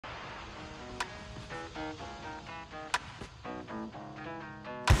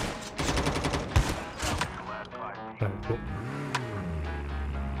cool.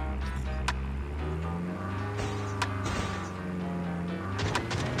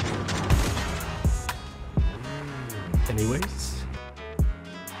 Anyways.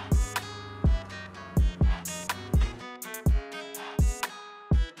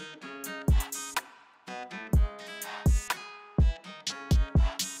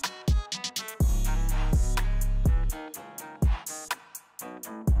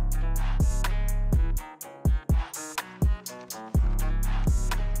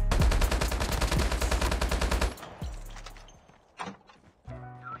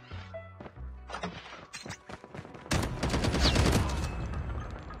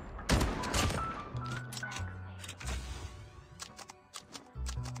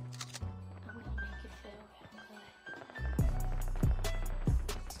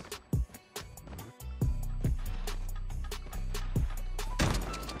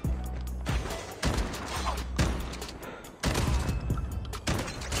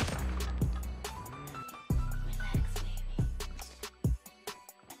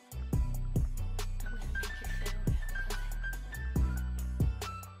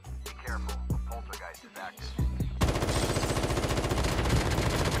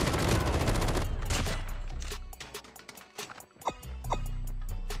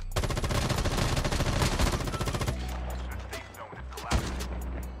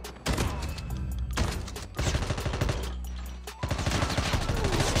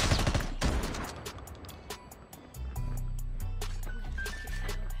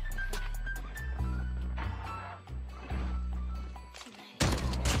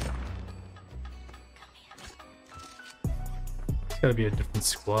 It's gotta be a different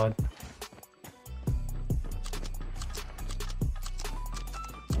squad.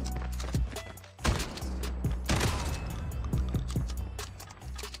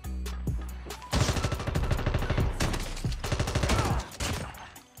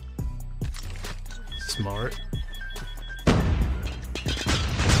 Smart.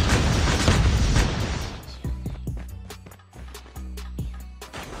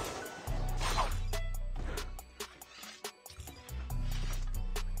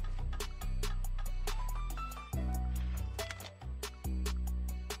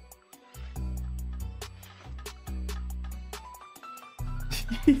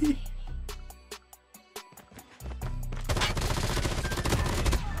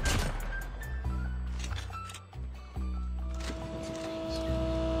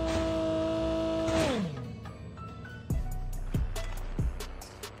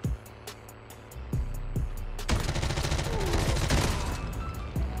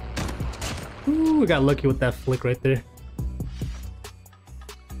 Ooh, we got lucky with that flick right there.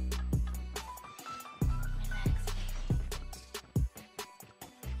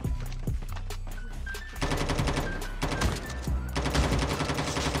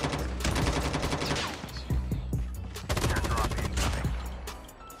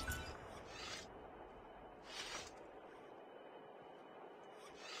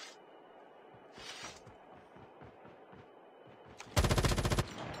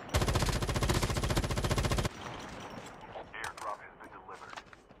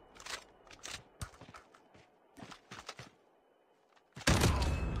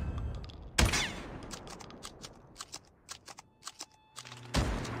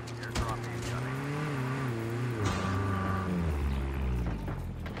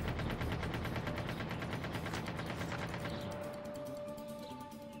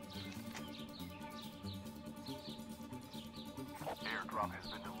 Airdrop has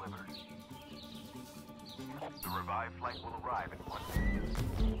been delivered. The revived flight will arrive in 1 minute.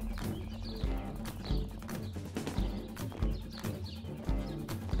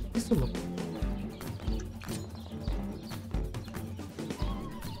 Just a look.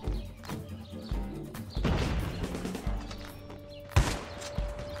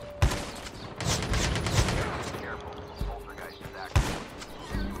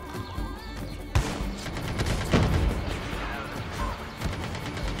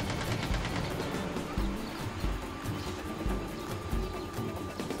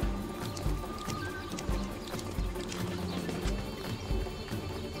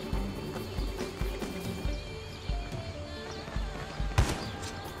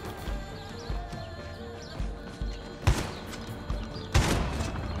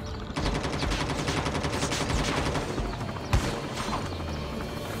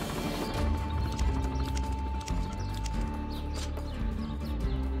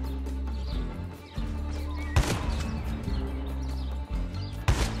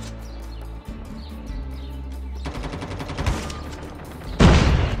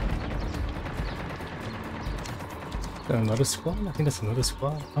 Another squad? I think that's another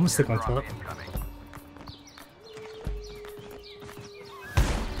squad. I'm gonna stick on top. Incoming.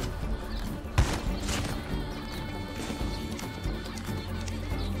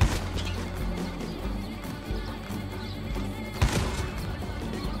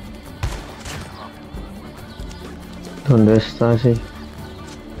 ¿Dónde está? Sí.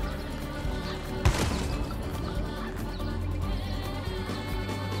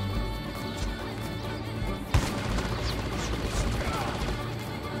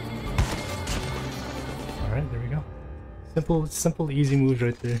 Alright, there we go. Simple, easy moves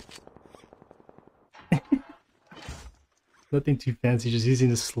right there. Nothing too fancy, just using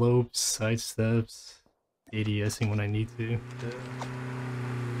the slopes, side steps, ADSing when I need to.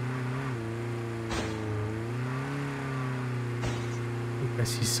 I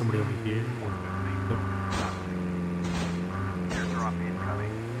see somebody over here. Nope. Airdrop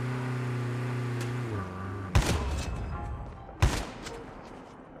incoming.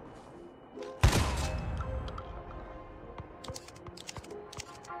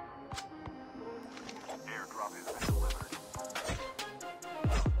 Airdrop has been delivered.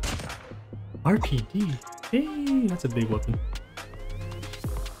 RPD. Hey, that's a big weapon.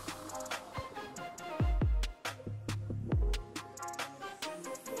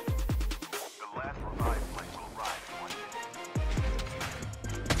 The last revived flight will arrive in 1 minute.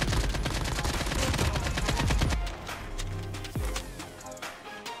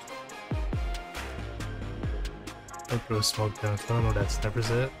 I'll throw smoke down, so I don't know where that sniper's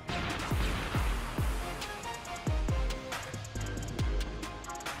at.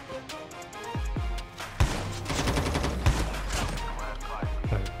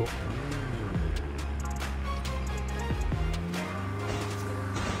 Alright, cool.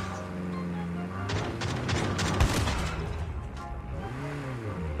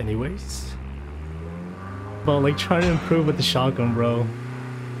 Anyways, but like trying to improve with the shotgun, bro.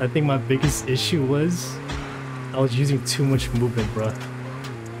 I think my biggest issue was I was using too much movement, bro.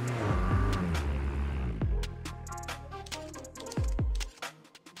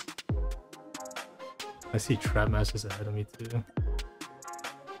 I see trap masters ahead of me too.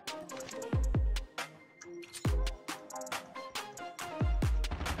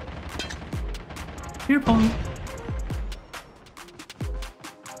 Beer pong.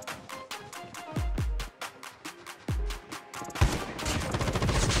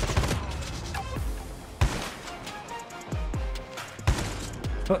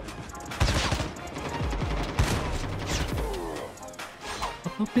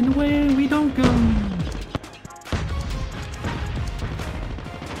 Up and away we don't go.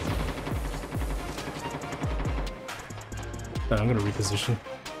 I'm gonna reposition.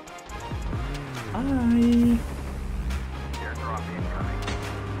 Bye. Airdrop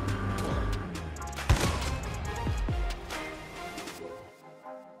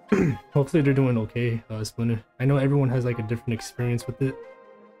incoming. Hopefully they're doing okay, Splinter. I know everyone has like a different experience with it.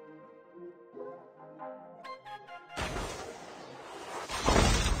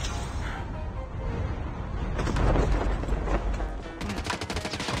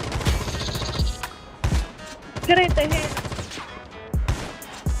 Get the head.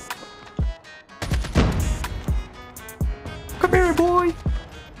 Come here, boy!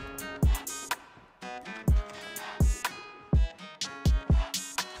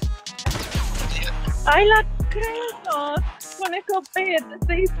 Ay, la creo con escopeta,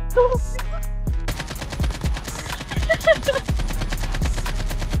 estoy estúpido.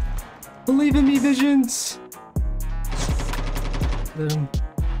 Believe in me, Visions!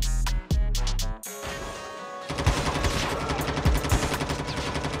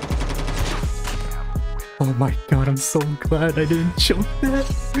 Oh my god, I'm so glad I didn't choke that!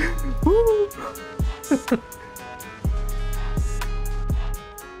 Woo!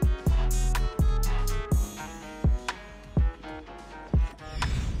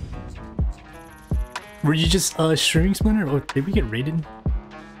 Were you just streaming, Splinter, or did we get raided?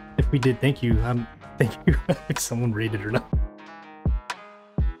 If we did, thank you. Thank you if someone raided or not.